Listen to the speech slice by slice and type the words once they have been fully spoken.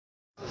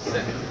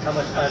How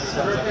much time is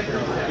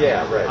that?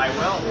 Yeah, right.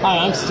 Hi,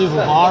 I'm Steve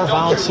LaBarre,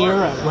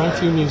 volunteer at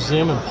Renfrew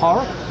Museum and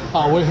Park.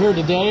 We're here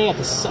today at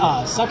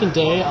the second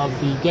day of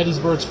the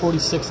Gettysburg's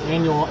 46th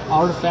Annual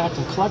Artifact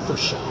and Collector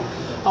Show.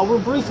 We're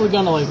briefly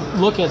going to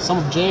look at some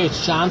of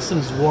J.H.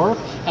 Johnston's work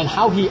and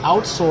how he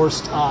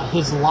outsourced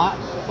his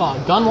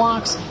gun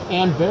locks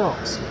and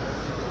barrels.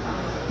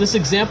 This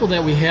example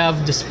that we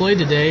have displayed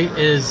today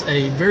is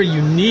a very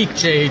unique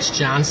J.H.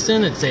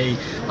 Johnston. It's a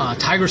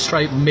tiger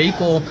stripe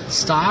maple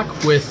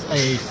stock with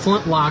a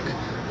flintlock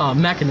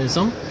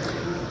mechanism.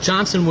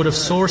 Johnston would have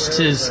sourced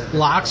his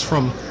locks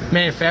from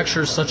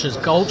manufacturers such as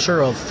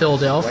Gulcher of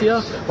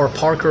Philadelphia or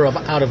Parker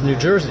out of New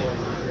Jersey.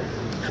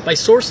 By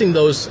sourcing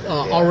those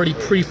already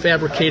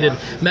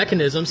prefabricated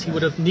mechanisms, he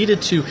would have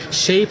needed to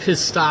shape his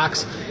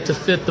stocks to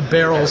fit the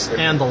barrels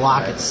and the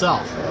lock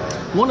itself.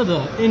 One of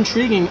the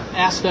intriguing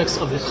aspects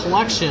of the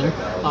collection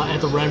at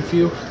the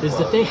Renfrew is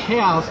that they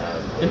have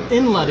an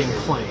inletting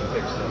plane.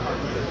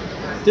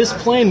 This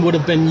plane would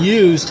have been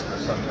used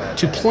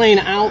to plane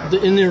out the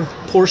inner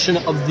portion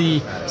of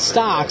the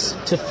stocks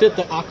to fit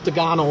the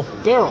octagonal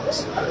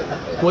barrels.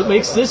 What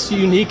makes this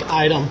unique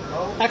item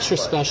extra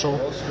special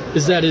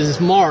is that it is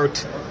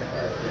marked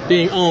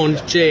being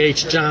owned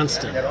J.H.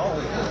 Johnston.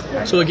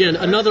 So again,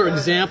 another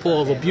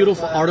example of a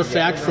beautiful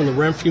artifact from the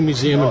Renfrew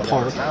Museum and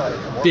Park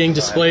being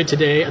displayed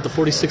today at the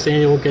 46th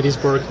Annual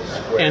Gettysburg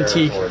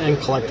Antique and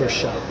Collector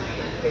Show.